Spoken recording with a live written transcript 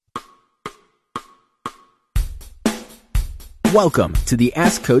Welcome to the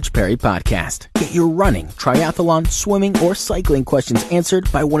Ask Coach Perry podcast. Get your running, triathlon, swimming, or cycling questions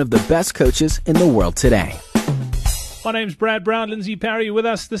answered by one of the best coaches in the world today. My name's Brad Brown, Lindsay Parry with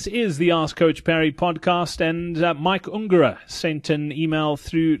us. This is the Ask Coach Perry podcast, and Mike Ungara sent an email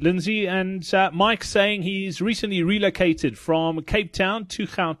through Lindsay, and Mike saying he's recently relocated from Cape Town to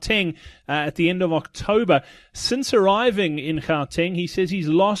Gauteng at the end of October. Since arriving in Gauteng, he says he's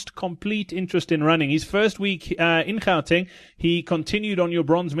lost complete interest in running. His first week in Gauteng, he continued on your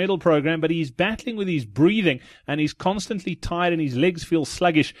bronze medal program, but he's battling with his breathing, and he's constantly tired and his legs feel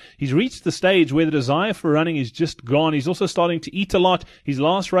sluggish. He's reached the stage where the desire for running is just gone. He's also starting to eat a lot. His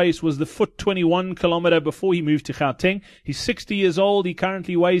last race was the foot 21 kilometer before he moved to Gauteng. He's 60 years old. He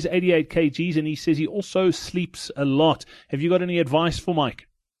currently weighs 88 kgs, and he says he also sleeps a lot. Have you got any advice for Mike?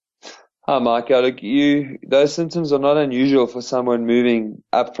 Hi, Mike. Look, those symptoms are not unusual for someone moving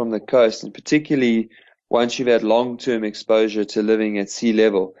up from the coast, and particularly once you've had long-term exposure to living at sea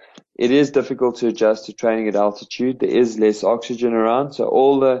level. It is difficult to adjust to training at altitude. There is less oxygen around, so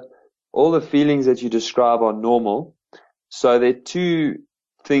all the feelings that you describe are normal. So there are two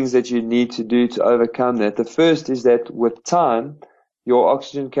things that you need to do to overcome that. The first is that with time, your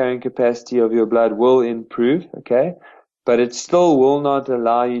oxygen carrying capacity of your blood will improve, okay? But it still will not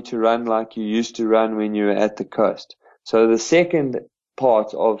allow you to run like you used to run when you were at the coast. So the second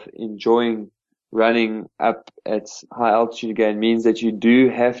part of enjoying running up at high altitude again means that you do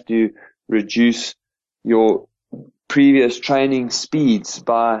have to reduce your previous training speeds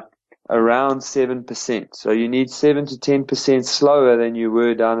by around 7%. So you need 7 to 10% slower than you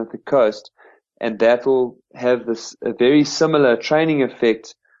were down at the coast. And that will have a very similar training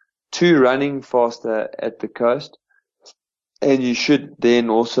effect to running faster at the coast. And you should then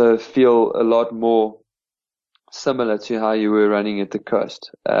also feel a lot more similar to how you were running at the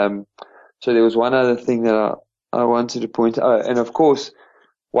coast. So there was one other thing that I wanted to point out. And of course,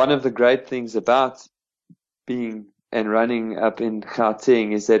 one of the great things about being and running up in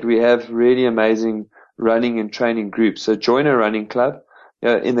Gauteng is that we have really amazing running and training groups. So join a running club.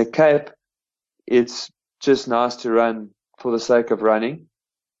 In the Cape, it's just nice to run for the sake of running.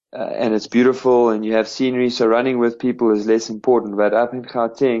 And it's beautiful and you have scenery, so running with people is less important. But up in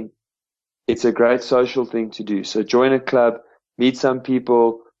Gauteng, it's a great social thing to do. So join a club, meet some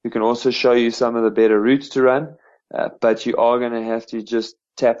people who can also show you some of the better routes to run, but you are going to have to just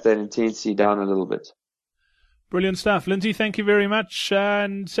tap that intensity down a little bit. Brilliant stuff. Lindsay, thank you very much.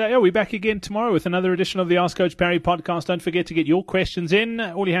 And we're back again tomorrow with another edition of the Ask Coach Perry podcast. Don't forget to get your questions in.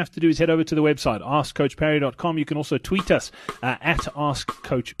 All you have to do is head over to the website, askcoachperry.com. You can also tweet us at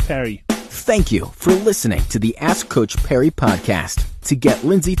AskCoachPerry. Thank you for listening to the Ask Coach Perry podcast. To get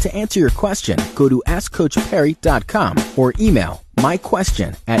Lindsay to answer your question, go to AskCoachPerry.com or email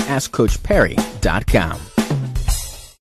myquestion@AskCoachPerry.com.